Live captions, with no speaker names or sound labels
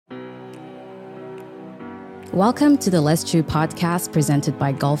Welcome to the Let's Chew podcast presented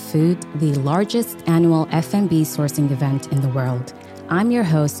by Gulf Food, the largest annual F&B sourcing event in the world. I'm your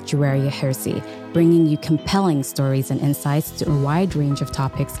host, Keary Shandler, bringing you compelling stories and insights to a wide range of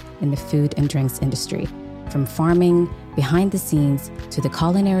topics in the food and drinks industry, from farming, behind the scenes, to the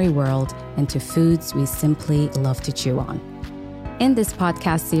culinary world, and to foods we simply love to chew on. In this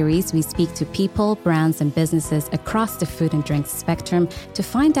podcast series, we speak to people, brands, and businesses across the food and drink spectrum to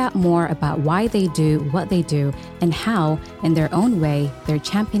find out more about why they do what they do and how, in their own way, they're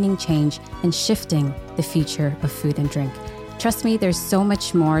championing change and shifting the future of food and drink. Trust me, there's so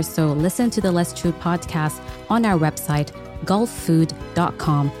much more, so listen to the Let's Chew podcast on our website,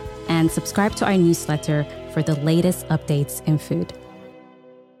 gulffood.com, and subscribe to our newsletter for the latest updates in food.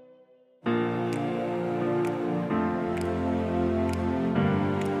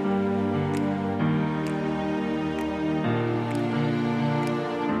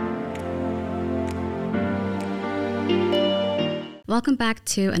 Welcome back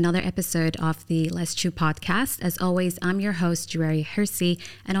to another episode of the Let's Chew podcast. As always, I'm your host, Keary Shandler,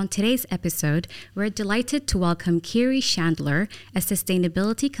 and on today's episode, we're delighted to welcome Keary Shandler, a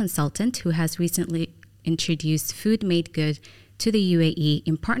sustainability consultant who has recently introduced Food Made Good to the UAE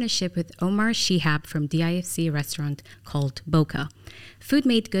in partnership with Omar Shihab from DIFC restaurant called BOCA. Food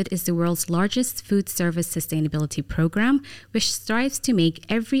Made Good is the world's largest food service sustainability program, which strives to make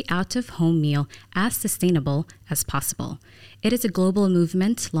every out-of-home meal as sustainable as possible. It is a global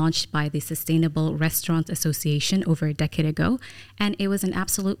movement launched by the Sustainable Restaurant Association over a decade ago, and it was an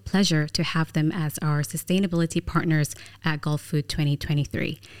absolute pleasure to have them as our sustainability partners at Gulf Food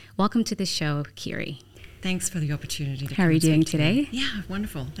 2023. Welcome to the show, Keary. Thanks for the opportunity to How are you doing today? Yeah,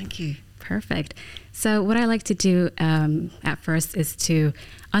 wonderful. Thank you. Perfect. So what I like to do at first is to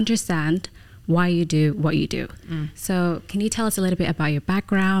understand why you do what you do. So can you tell us a little bit about your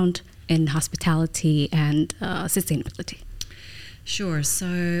background in hospitality and sustainability? Sure. So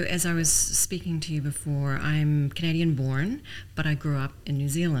as I was speaking to you before, I'm Canadian born, but I grew up in New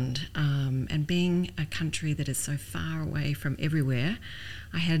Zealand. And being a country that is so far away from everywhere,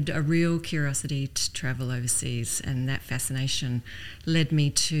 I had a real curiosity to travel overseas, and that fascination led me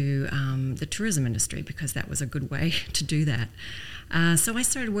to the tourism industry because that was a good way to do that. So I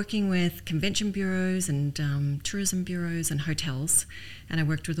started working with convention bureaus and tourism bureaus and hotels, and I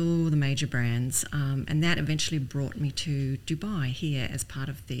worked with all the major brands, and that eventually brought me to Dubai here as part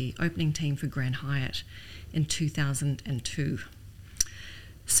of the opening team for Grand Hyatt in 2002.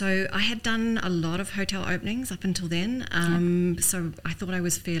 So I had done a lot of hotel openings up until then, so I thought I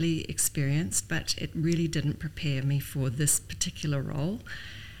was fairly experienced, but it really didn't prepare me for this particular role.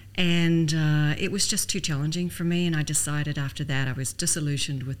 And it was just too challenging for me, and I decided after that I was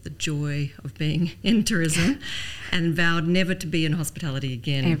disillusioned with the joy of being in tourism and vowed never to be in hospitality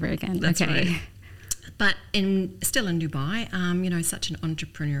again. Ever again. That's okay. Right. But still in Dubai, such an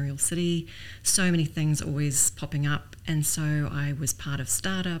entrepreneurial city, so many things always popping up. And so I was part of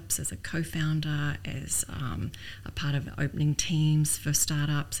startups as a co-founder, as a part of opening teams for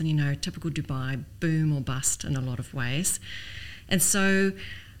startups, and, typical Dubai, boom or bust in a lot of ways. And so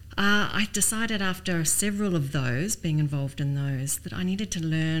I decided after several of those, being involved in those, that I needed to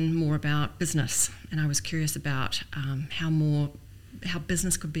learn more about business. And I was curious about how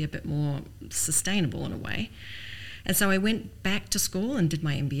business could be a bit more sustainable in a way. And so I went back to school and did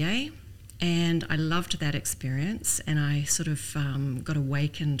my MBA, and I loved that experience, and I sort of got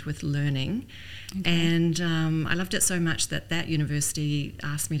awakened with learning. Okay. And I loved it so much that university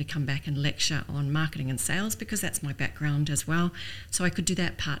asked me to come back and lecture on marketing and sales because that's my background as well. So I could do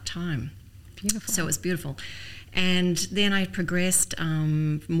that part-time. Beautiful. So it was beautiful. And then I progressed,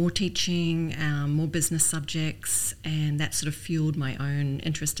 more teaching, more business subjects, and that sort of fueled my own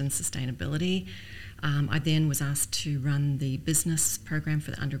interest in sustainability. I then was asked to run the business program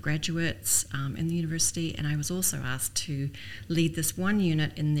for the undergraduates in the university, and I was also asked to lead this one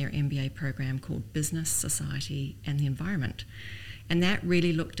unit in their MBA program called Business, Society and the Environment. And that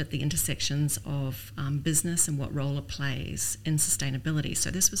really looked at the intersections of business and what role it plays in sustainability. So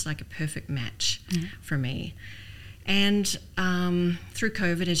this was like a perfect match for me. And through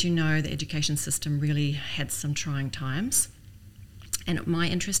COVID, as you know, the education system really had some trying times. And my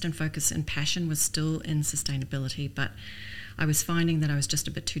interest and focus and passion was still in sustainability, but I was finding that I was just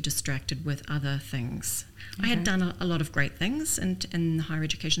a bit too distracted with other things. Okay. I had done a lot of great things in the higher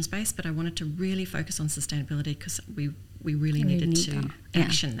education space, but I wanted to really focus on sustainability because we really needed to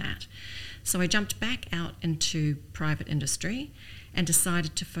action that. So I jumped back out into private industry and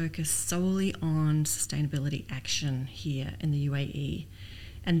decided to focus solely on sustainability action here in the UAE.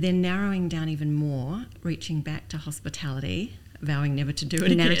 And then narrowing down even more, reaching back to hospitality, vowing never to do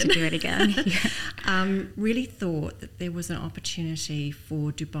it again. Never to do it again. Really thought that there was an opportunity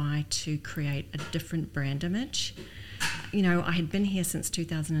for Dubai to create a different brand image. You know, I had been here since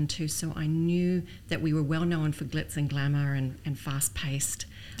 2002, so I knew that we were well known for glitz and glamour and fast-paced,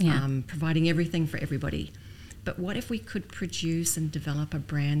 providing everything for everybody. But what if we could produce and develop a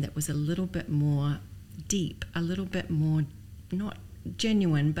brand that was a little bit more deep, a little bit more not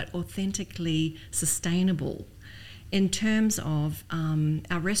genuine, but authentically sustainable in terms of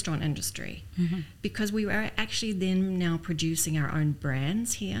our restaurant industry? Because we were actually then now producing our own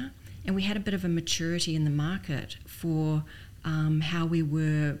brands here, and we had a bit of a maturity in the market for how we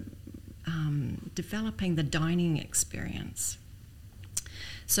were developing the dining experience.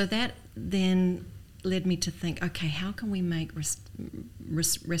 So that then led me to think, okay, how can we make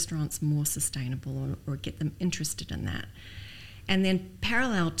restaurants more sustainable or get them interested in that? And then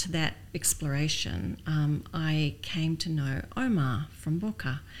parallel to that exploration, I came to know Omar from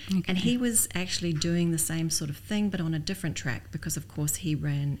BOCA. Okay. And he was actually doing the same sort of thing, but on a different track, because of course he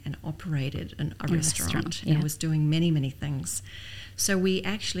ran and operated a restaurant and was doing many, many things. So we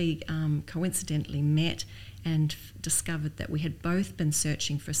actually coincidentally met and discovered that we had both been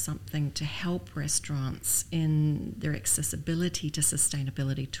searching for something to help restaurants in their accessibility to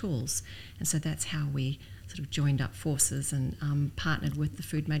sustainability tools. And so that's how we sort of joined up forces and partnered with the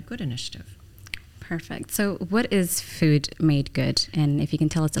Food Made Good initiative. Perfect. So what is Food Made Good? And if you can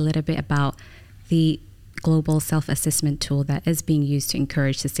tell us a little bit about the global self-assessment tool that is being used to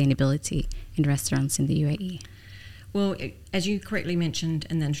encourage sustainability in restaurants in the UAE. Well, as you correctly mentioned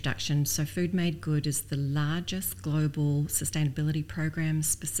in the introduction, so Food Made Good is the largest global sustainability program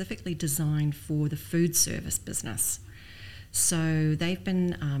specifically designed for the food service business. So they've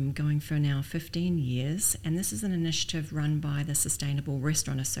been going for now 15 years, and this is an initiative run by the Sustainable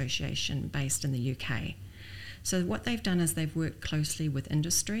Restaurant Association based in the UK. So what they've done is they've worked closely with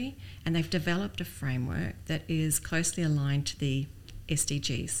industry, and they've developed a framework that is closely aligned to the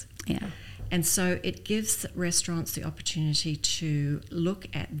SDGs. Yeah. And so it gives restaurants the opportunity to look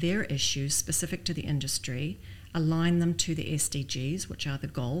at their issues specific to the industry, align them to the SDGs, which are the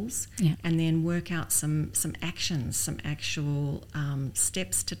goals, and then work out some actions, some actual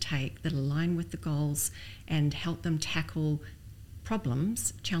steps to take that align with the goals and help them tackle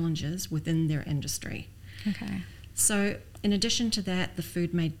problems, challenges within their industry. Okay. So in addition to that, the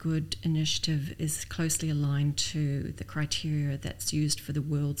Food Made Good initiative is closely aligned to the criteria that's used for the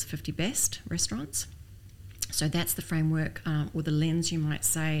world's 50 best restaurants. So that's the framework or the lens, you might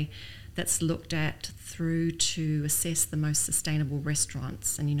say, that's looked at through to assess the most sustainable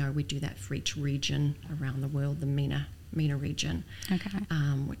restaurants. And, you know, we do that for each region around the world, the MENA region,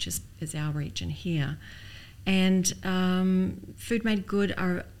 which is our region here. And Food Made Good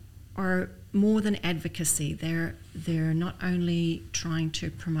are more than advocacy. They're not only trying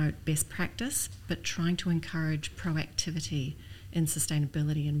to promote best practice, but trying to encourage proactivity in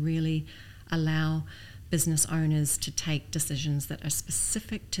sustainability and really allow business owners to take decisions that are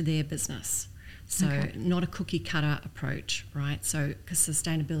specific to their business. So not a cookie cutter approach, right? So because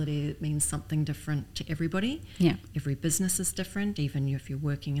sustainability means something different to everybody. Yeah. Every business is different, even if you're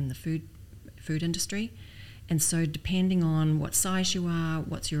working in the food industry. And so depending on what size you are,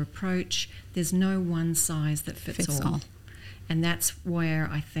 what's your approach, there's no one size that fits all. And that's where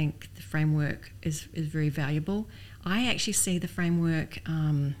I think the framework is very valuable. I actually see the framework,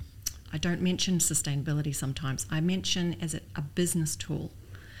 I don't mention sustainability sometimes, I mention as a business tool,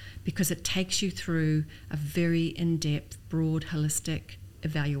 because it takes you through a very in-depth, broad, holistic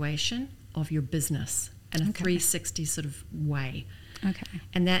evaluation of your business in a 360 sort of way. Okay.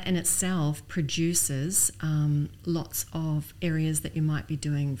 And that in itself produces lots of areas that you might be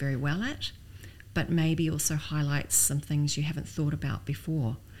doing very well at, but maybe also highlights some things you haven't thought about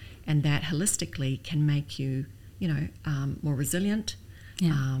before. And that holistically can make you, more resilient,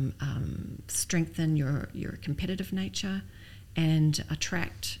 strengthen your competitive nature, and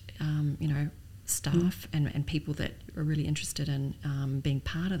attract, staff and people that are really interested in being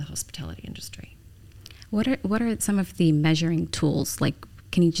part of the hospitality industry. What are some of the measuring tools? Like,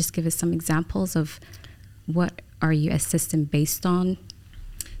 can you just give us some examples of what are you assessing based on?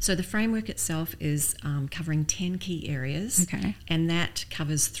 So the framework itself is covering 10 key areas, and that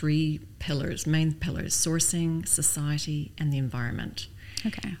covers 3 main pillars: sourcing, society, and the environment.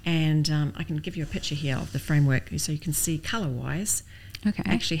 Okay. And I can give you a picture here of the framework so you can see colour-wise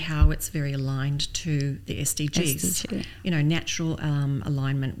actually how it's very aligned to the SDGs. Natural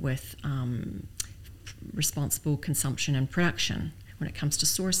alignment with responsible consumption and production when it comes to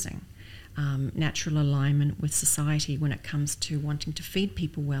sourcing, natural alignment with society when it comes to wanting to feed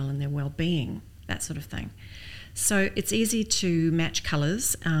people well and their well-being, that sort of thing. So it's easy to match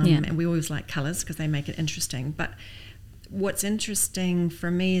colours, and we always like colours because they make it interesting. But what's interesting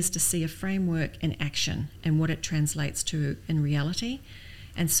for me is to see a framework in action and what it translates to in reality.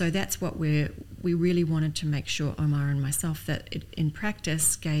 And so that's what we really wanted to make sure, Omar and myself, that it in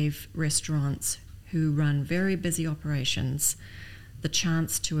practice gave restaurants who run very busy operations the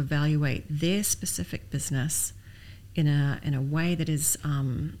chance to evaluate their specific business in a way that is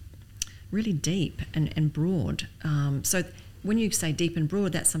really deep and broad. So when you say deep and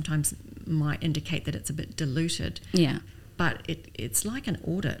broad, that sometimes might indicate that it's a bit diluted. Yeah. But it's like an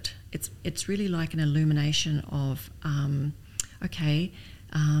audit. It's really like an illumination of,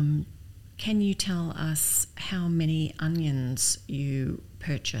 can you tell us how many onions you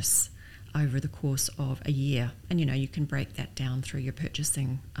purchase over the course of a year? And you can break that down through your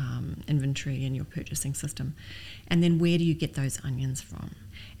purchasing inventory and your purchasing system. And then where do you get those onions from?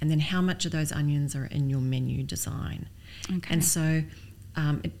 And then how much of those onions are in your menu design? Okay. And so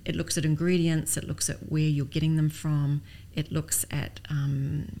it looks at ingredients, it looks at where you're getting them from, it looks at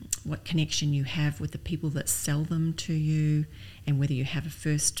what connection you have with the people that sell them to you, and whether you have a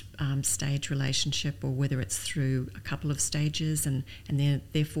first stage relationship or whether it's through a couple of stages, and then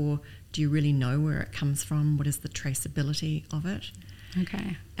therefore do you really know where it comes from? What is the traceability of it?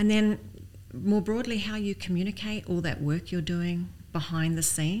 Okay. And then more broadly, how you communicate all that work you're doing behind the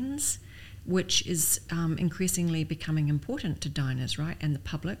scenes, which is increasingly becoming important to diners, right, and the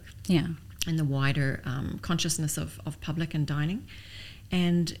public. Yeah. And the wider consciousness of public and dining.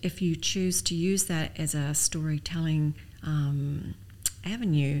 And if you choose to use that as a storytelling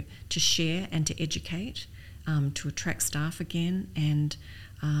avenue to share and to educate, to attract staff again, and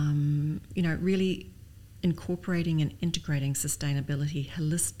really incorporating and integrating sustainability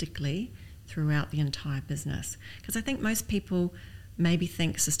holistically throughout the entire business. Because I think most people maybe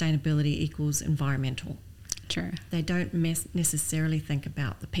think sustainability equals environmental. Sure. They don't necessarily think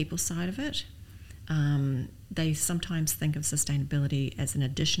about the people side of it. They sometimes think of sustainability as an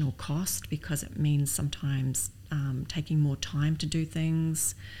additional cost because it means sometimes taking more time to do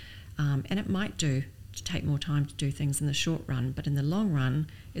things. And it might do to take more time to do things in the short run, but in the long run,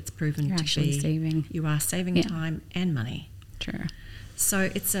 it's proven You're to actually be saving. You are saving time and money. Sure.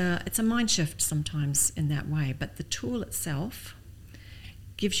 So it's a mind shift sometimes in that way, but the tool itself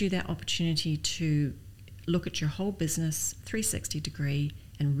gives you that opportunity to look at your whole business 360 degree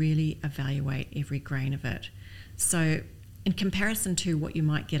and really evaluate every grain of it. So in comparison to what you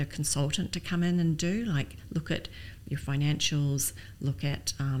might get a consultant to come in and do, like look at your financials, look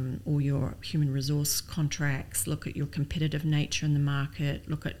at all your human resource contracts, look at your competitive nature in the market,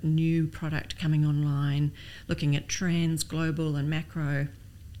 look at new product coming online, looking at trends, global and macro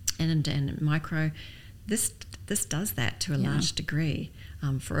and micro. This does that to a large degree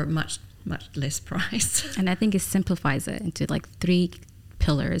for a much less price. And I think it simplifies it into like 3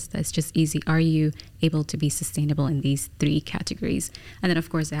 pillars. That's just easy. Are you able to be sustainable in these 3 categories? And then of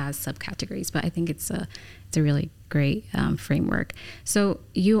course it has subcategories, but I think it's a really great framework. So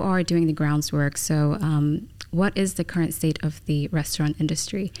you are doing the groundwork. So what is the current state of the restaurant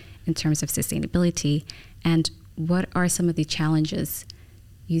industry in terms of sustainability? And what are some of the challenges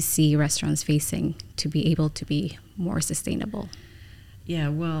you see restaurants facing to be able to be more sustainable? Yeah,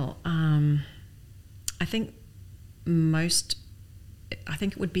 well, I think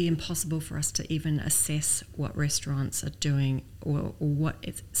it would be impossible for us to even assess what restaurants are doing or what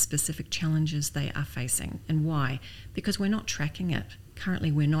specific challenges they are facing and why, because we're not tracking it.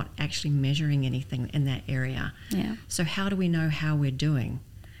 Currently, we're not actually measuring anything in that area. Yeah. So how do we know how we're doing?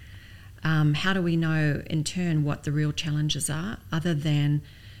 How do we know, in turn, what the real challenges are, other than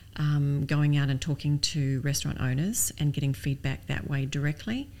going out and talking to restaurant owners and getting feedback that way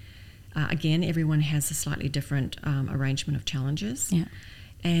directly? Again, everyone has a slightly different arrangement of challenges. Yeah.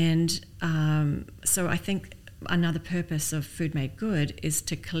 And so I think another purpose of Food Made Good is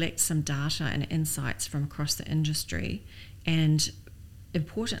to collect some data and insights from across the industry and,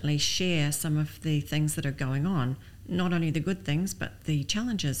 importantly, share some of the things that are going on. Not only the good things, but the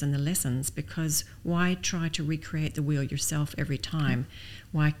challenges and the lessons, because why try to recreate the wheel yourself every time?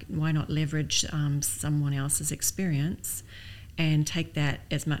 Why not leverage someone else's experience and take that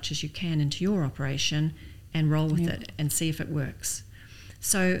as much as you can into your operation and roll with it and see if it works?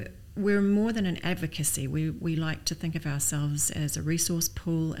 So we're more than an advocacy. We like to think of ourselves as a resource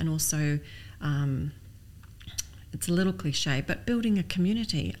pool, and also, it's a little cliche, but building a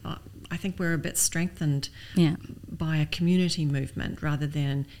community. I think we're a bit strengthened by a community movement rather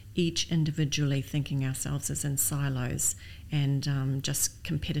than each individually thinking ourselves as in silos and just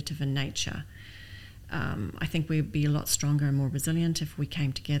competitive in nature. I think we'd be a lot stronger and more resilient if we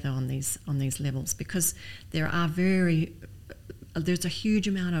came together on these levels, because there's a huge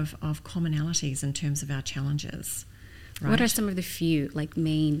amount of commonalities in terms of our challenges. Right? What are some of the few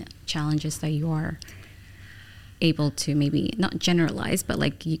main challenges that you are able to maybe not generalize,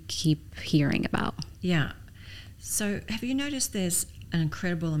 but you keep hearing about? Yeah. So have you noticed there's an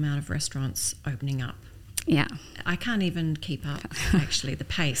incredible amount of restaurants opening up? Yeah. I can't even keep up, actually, the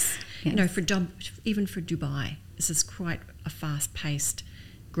pace. Yes. Even for Dubai, this is quite a fast-paced,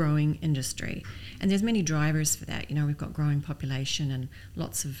 growing industry. And there's many drivers for that. We've got growing population and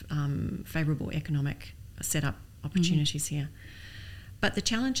lots of favourable economic setup opportunities here. But the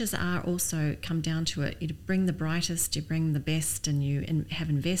challenges are also come down to it. You bring the brightest, you bring the best, and you have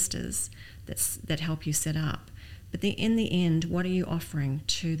investors that help you set up. But in the end, what are you offering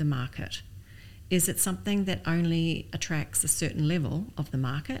to the market? Is it something that only attracts a certain level of the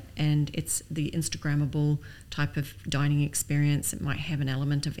market, and it's the Instagrammable type of dining experience? It might have an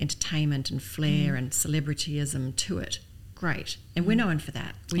element of entertainment and flair and celebrityism to it. Great. And we're known for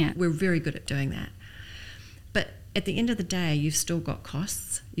that. We're very good at doing that. But at the end of the day, you've still got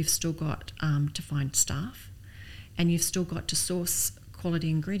costs, you've still got to find staff, and you've still got to source quality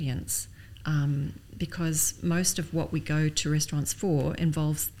ingredients. Because most of what we go to restaurants for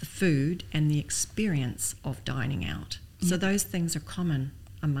involves the food and the experience of dining out. So those things are common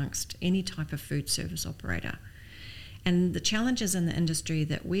amongst any type of food service operator. And the challenges in the industry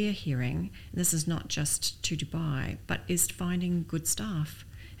that we're hearing, and this is not just to Dubai, but is finding good staff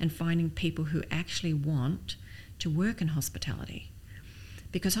and finding people who actually want to work in hospitality.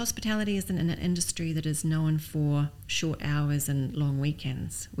 Because hospitality is an industry that is known for short hours and long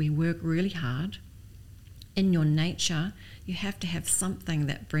weekends. We work really hard. In your nature, you have to have something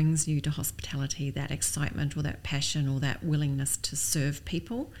that brings you to hospitality, that excitement or that passion or that willingness to serve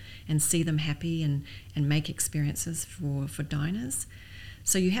people and see them happy and make experiences for diners.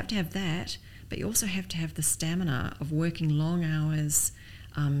 So you have to have that, but you also have to have the stamina of working long hours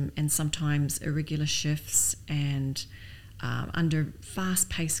and sometimes irregular shifts and under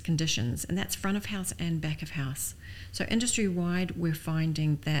fast-paced conditions, and that's front of house and back of house. So industry-wide, we're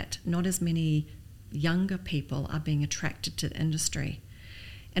finding that not as many younger people are being attracted to the industry.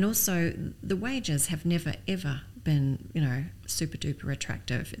 And also, the wages have never, ever been, super-duper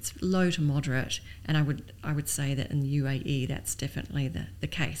attractive. It's low to moderate, and I would say that in the UAE, that's definitely the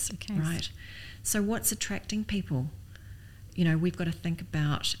case, right? So what's attracting people? We've got to think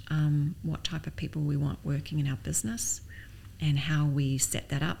about what type of people we want working in our business, and how we set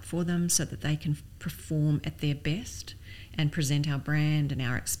that up for them so that they can perform at their best and present our brand and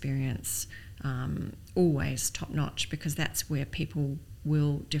our experience always top-notch, because that's where people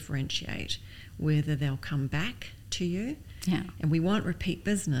will differentiate, whether they'll come back to you. Yeah. And we want repeat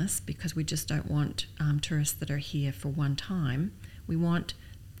business, because we just don't want tourists that are here for one time. We want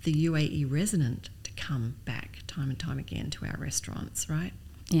the UAE resident to come back time and time again to our restaurants, right?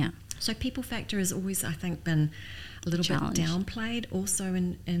 Yeah. So people factor has always, I think, been a little bit downplayed. Also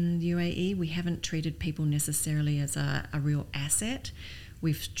in UAE, we haven't treated people necessarily as a real asset.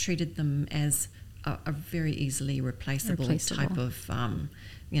 We've treated them as a very easily replaceable type of,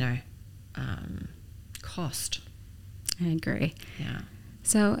 cost. I agree. Yeah.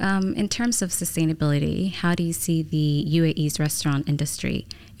 So in terms of sustainability, how do you see the UAE's restaurant industry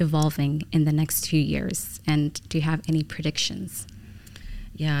evolving in the next few years? And do you have any predictions?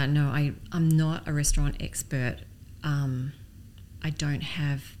 Yeah, no, I'm not a restaurant expert. I don't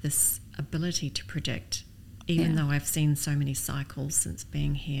have this ability to predict, even though I've seen so many cycles since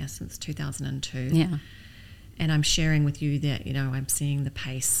being here, since 2002. Yeah. And I'm sharing with you that, I'm seeing the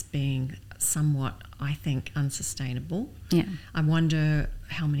pace being somewhat, I think, unsustainable. Yeah. I wonder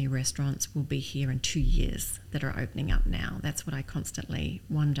how many restaurants will be here in 2 years that are opening up now. That's what I constantly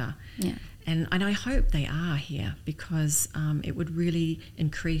wonder. Yeah. And I hope they are here, because it would really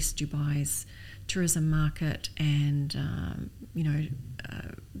increase Dubai's tourism market and,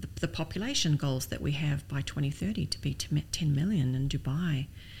 the population goals that we have by 2030 to be 10 million in Dubai.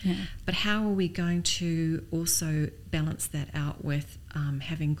 Yeah. But how are we going to also balance that out with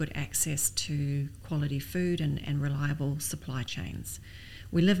having good access to quality food and reliable supply chains?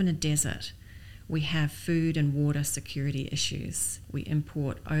 We live in a desert. We have food and water security issues. We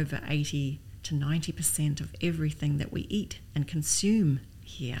import over 80 to 90% of everything that we eat and consume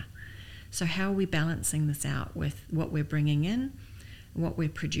here. So how are we balancing this out with what we're bringing in, what we're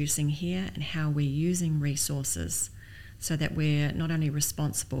producing here, and how we're using resources so that we're not only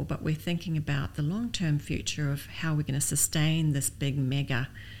responsible, but we're thinking about the long-term future of how we're going to sustain this big mega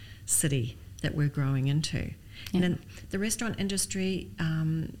city that we're growing into. And in the restaurant industry,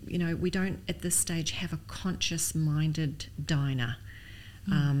 we don't at this stage have a conscious-minded diner.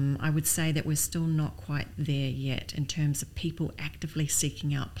 I would say that we're still not quite there yet in terms of people actively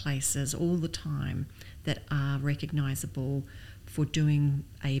seeking out places all the time that are recognisable for doing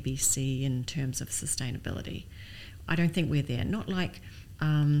ABC in terms of sustainability. I don't think we're there. Not like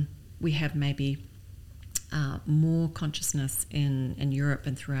we have maybe more consciousness in Europe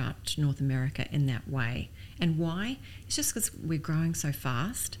and throughout North America in that way. And why? It's just because we're growing so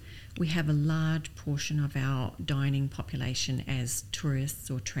fast. We have a large portion of our dining population as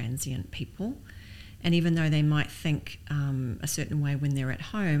tourists or transient people. And even though they might think a certain way when they're at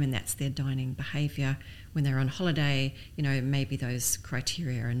home, and that's their dining behaviour, when they're on holiday, maybe those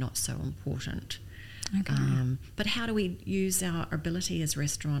criteria are not so important. Okay. But how do we use our ability as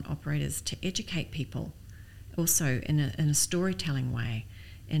restaurant operators to educate people also in a storytelling way,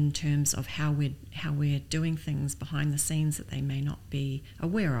 in terms of how we're doing things behind the scenes that they may not be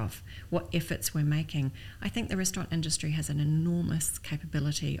aware of, what efforts we're making? I think the restaurant industry has an enormous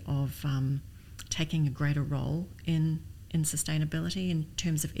capability of taking a greater role in sustainability in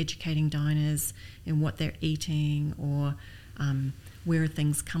terms of educating diners in what they're eating, or where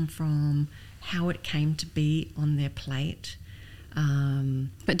things come from, how it came to be on their plate.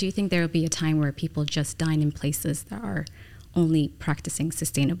 But do you think there will be a time where people just dine in places that are only practicing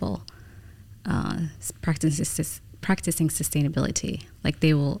practicing sustainability? Like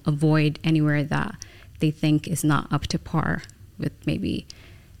they will avoid anywhere that they think is not up to par with the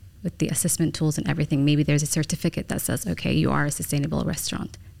assessment tools and everything. Maybe there's a certificate that says, okay, you are a sustainable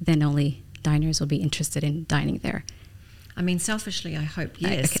restaurant. Then only diners will be interested in dining there. I mean, selfishly, I hope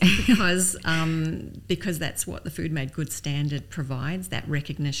yes, because that's what the Food Made Good standard provides, that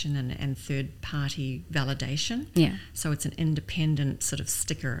recognition and third-party validation. Yeah. So it's an independent sort of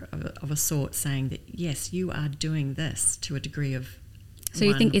sticker of a sort saying that, yes, you are doing this to a degree of... So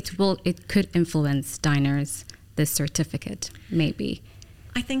you think it could influence diners, this certificate, maybe?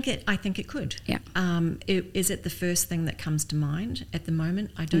 I think it could. Yeah. Is it the first thing that comes to mind at the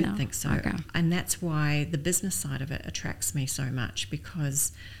moment? I don't think so. Okay. And that's why the business side of it attracts me so much,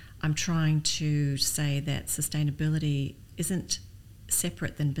 because I'm trying to say that sustainability isn't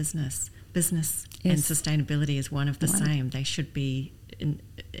separate than business. Business and sustainability is one of the same. They should be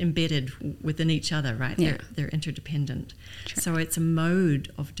embedded within each other, right? Yeah. They're interdependent. True. So it's a mode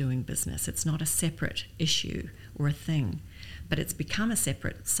of doing business. It's not a separate issue or a thing. But it's become a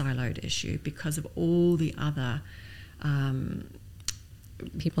separate siloed issue because of all the other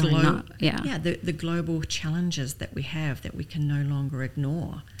people the global challenges that we have that we can no longer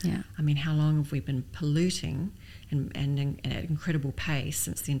ignore. Yeah. I mean, how long have we been polluting and at an incredible pace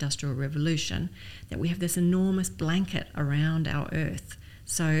since the Industrial Revolution, that we have this enormous blanket around our Earth?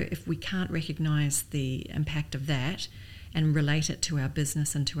 So if we can't recognise the impact of that and relate it to our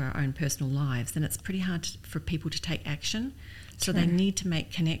business and to our own personal lives, then it's pretty hard for people to take action. So they need to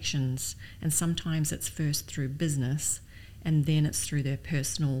make connections, and sometimes it's first through business, and then it's through their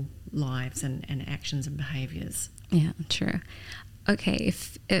personal lives and actions and behaviours. Yeah, true. Okay,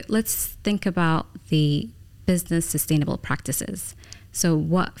 let's think about the business sustainable practices. So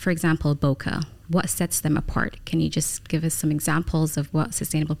what, for example, BOCA, what sets them apart? Can you just give us some examples of what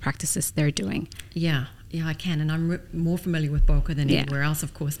sustainable practices they're doing? Yeah, I can. And I'm more familiar with BOCA than anywhere else,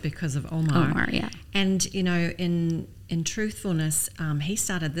 of course, because of Omar. And, in truthfulness, he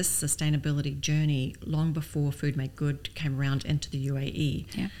started this sustainability journey long before Food Made Good came around into the UAE.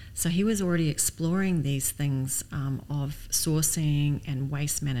 Yeah. So he was already exploring these things of sourcing and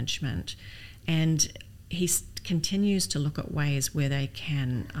waste management. And he continues to look at ways where they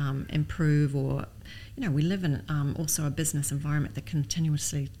can improve, or, we live in also a business environment that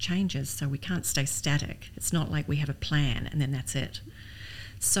continuously changes, so we can't stay static. It's not like we have a plan and then that's it.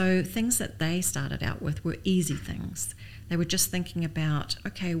 So things that they started out with were easy things. They were just thinking about,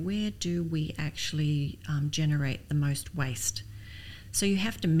 okay, where do we actually generate the most waste? So you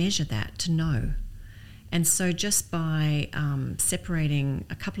have to measure that to know. And so just by separating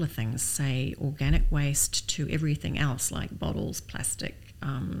a couple of things, say organic waste to everything else like bottles, plastic,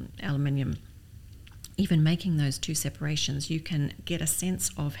 aluminium, even making those two separations, you can get a sense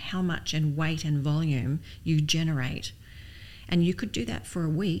of how much in weight and volume you generate. And you could do that for a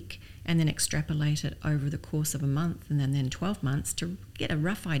week and then extrapolate it over the course of a month and then 12 months to get a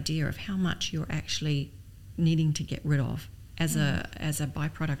rough idea of how much you're actually needing to get rid of as a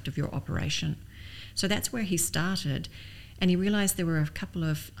byproduct of your operation. So that's where he started, and he realised there were a couple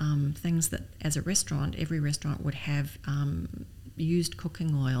of things that, as a restaurant, every restaurant would have used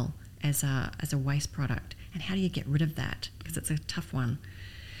cooking oil as a waste product. And how do you get rid of that? Because it's a tough one.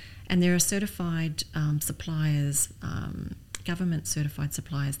 And there are certified suppliers, government certified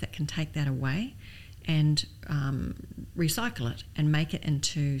suppliers that can take that away and recycle it and make it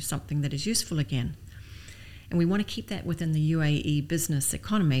into something that is useful again. And we want to keep that within the UAE business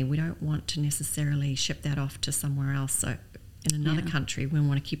economy. We don't want to necessarily ship that off to somewhere else. So in another country, we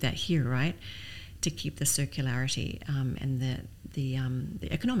want to keep that here, right? To keep the circularity and the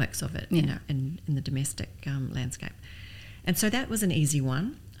economics of it, in the domestic landscape. And so that was an easy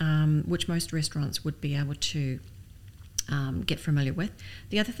one, which most restaurants would be able to get familiar with.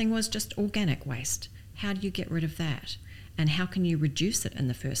 The other thing was just organic waste. How do you get rid of that? And how can you reduce it in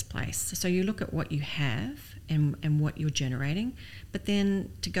the first place? So you look at what you have and what you're generating, but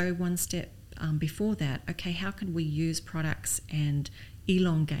then to go one step before that, okay, how can we use products and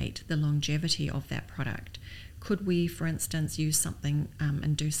elongate the longevity of that product? Could we, for instance, use something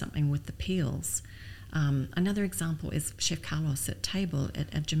and do something with the peels? Another example is Chef Carlos at Table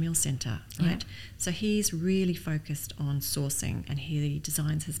at Jamil Centre, right? So he's really focused on sourcing, and he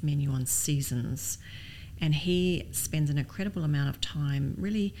designs his menu on seasons, and he spends an incredible amount of time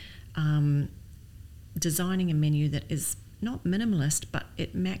really designing a menu that is not minimalist, but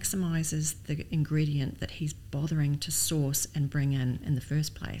it maximizes the ingredient that he's bothering to source and bring in the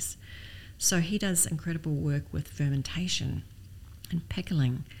first place. So he does incredible work with fermentation and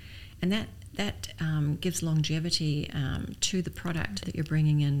pickling, and that gives longevity to the product that you're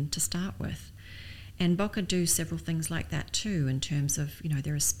bringing in to start with. And BOCA do several things like that too, in terms of,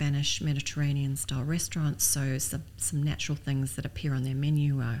 there are Spanish Mediterranean style restaurants, so some natural things that appear on their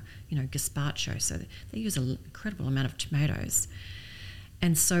menu are, gazpacho, so they use an incredible amount of tomatoes.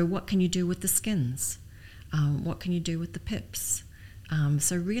 And so what can you do with the skins? What can you do with the pips?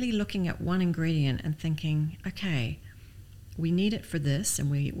 So really looking at one ingredient and thinking, okay, we need it for this,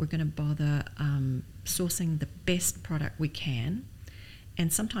 and we're going to bother sourcing the best product we can.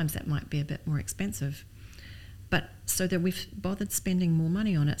 And sometimes that might be a bit more expensive, but so that we've bothered spending more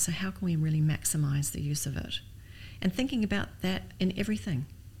money on it, so how can we really maximize the use of it? And thinking about that in everything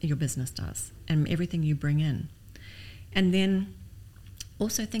your business does and everything you bring in. And then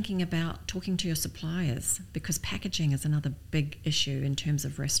also thinking about talking to your suppliers, because packaging is another big issue in terms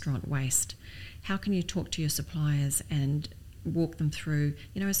of restaurant waste. How can you talk to your suppliers and walk them through,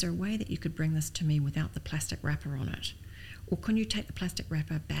 is there a way that you could bring this to me without the plastic wrapper on it? Or can you take the plastic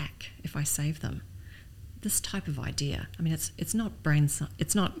wrapper back if I save them? This type of idea. I mean, it's not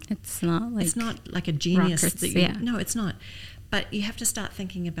it's not like a genius. Rockets, No, it's not. But you have to start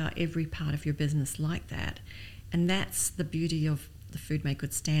thinking about every part of your business like that, and that's the beauty of the Food Made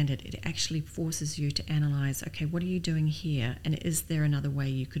Good standard. It actually forces you to analyze. Okay, what are you doing here, and is there another way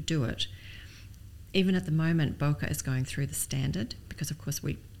you could do it? Even at the moment, BOCA is going through the standard because, of course,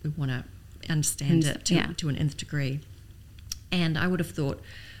 we want to understand it to an nth degree. And I would have thought,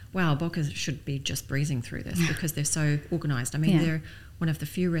 wow, BOCA should be just breezing through this because they're so organised. I mean, they're one of the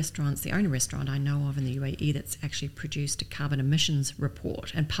few restaurants, the only restaurant I know of in the UAE that's actually produced a carbon emissions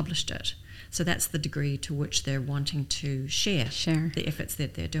report and published it. So that's the degree to which they're wanting to share the efforts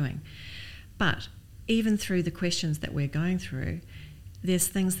that they're doing. But even through the questions that we're going through, there's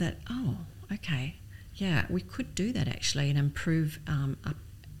things that, we could do that actually and improve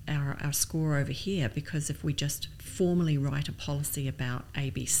our score over here, because if we just formally write a policy about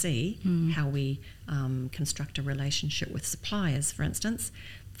ABC, how we construct a relationship with suppliers, for instance,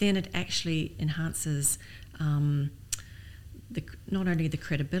 then it actually enhances not only the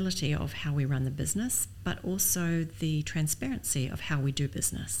credibility of how we run the business, but also the transparency of how we do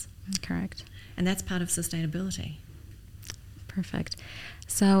business. Correct. And that's part of sustainability. Perfect.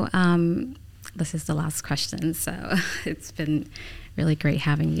 So this is the last question, so it's been really great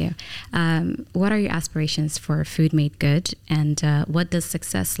having you. What are your aspirations for Food Made Good, and what does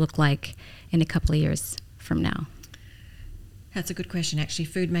success look like in a couple of years from now? That's a good question. Actually,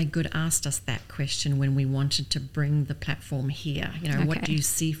 Food Made Good asked us that question when we wanted to bring the platform here. What do you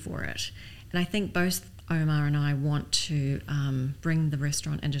see for it? And I think both Omar and I want to bring the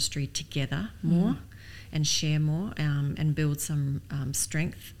restaurant industry together more and share more and build some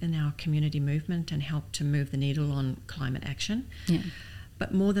strength in our community movement and help to move the needle on climate action. Yeah.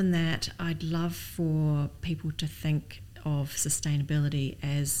 But more than that, I'd love for people to think of sustainability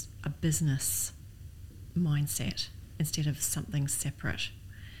as a business mindset instead of something separate,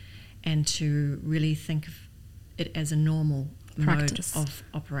 and to really think of it as a normal practice mode of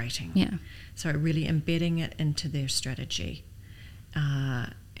operating. Yeah. So really embedding it into their strategy.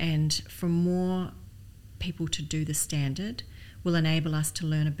 And for more people to do the standard will enable us to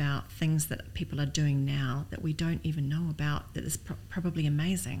learn about things that people are doing now that we don't even know about, that is probably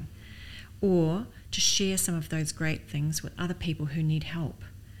amazing, or to share some of those great things with other people who need help.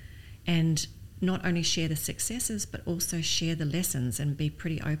 and not only share the successes, but also share the lessons and be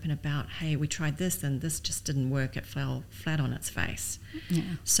pretty open about, hey, we tried this and this just didn't work. It fell flat on its face. Yeah.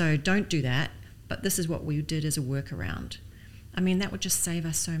 So don't do that. But this is what we did as a workaround. I mean, that would just save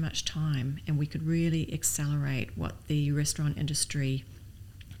us so much time, and we could really accelerate what the restaurant industry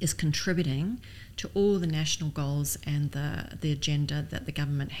is contributing to all the national goals and the agenda that the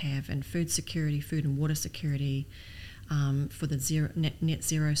government have in food security, food and water security, for the net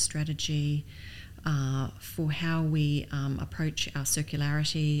zero strategy, for how we approach our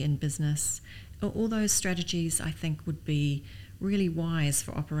circularity in business. All those strategies, I think, would be really wise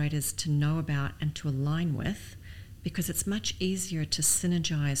for operators to know about and to align with, because it's much easier to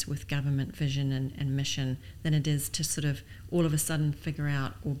synergize with government vision and mission than it is to sort of all of a sudden figure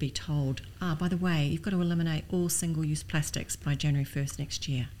out or be told, by the way, you've got to eliminate all single-use plastics by January 1st next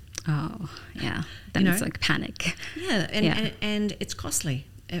year. Oh, yeah. Then it's like panic. Yeah, and it's costly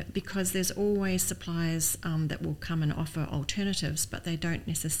because there's always suppliers that will come and offer alternatives, but they don't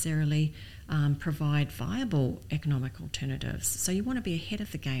necessarily provide viable economic alternatives. So you want to be ahead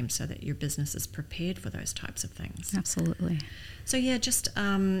of the game so that your business is prepared for those types of things. Absolutely. So yeah, just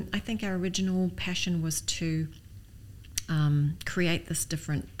I think our original passion was to create this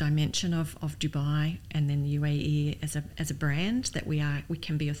different dimension of Dubai and then UAE as a brand, that we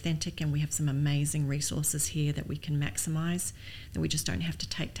can be authentic, and we have some amazing resources here that we can maximize, that we just don't have to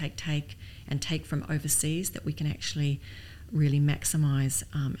take from overseas, that we can actually really maximize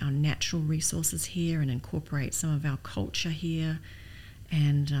our natural resources here and incorporate some of our culture here,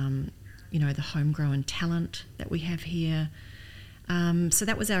 and the homegrown talent that we have here. So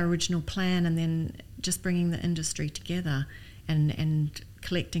that was our original plan, and then just bringing the industry together and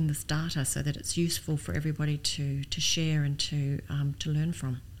collecting this data so that it's useful for everybody to share and to learn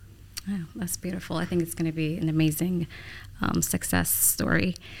from. Oh, that's beautiful. I think it's going to be an amazing success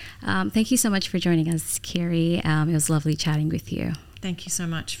story. Thank you so much for joining us, Keary. It was lovely chatting with you. Thank you so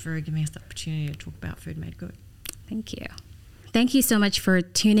much for giving us the opportunity to talk about Food Made Good. Thank you. Thank you so much for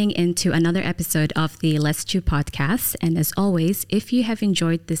tuning into another episode of the Let's Chew podcast. And as always, if you have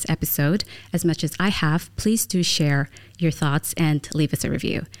enjoyed this episode as much as I have, please do share your thoughts and leave us a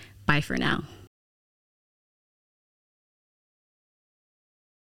review. Bye for now.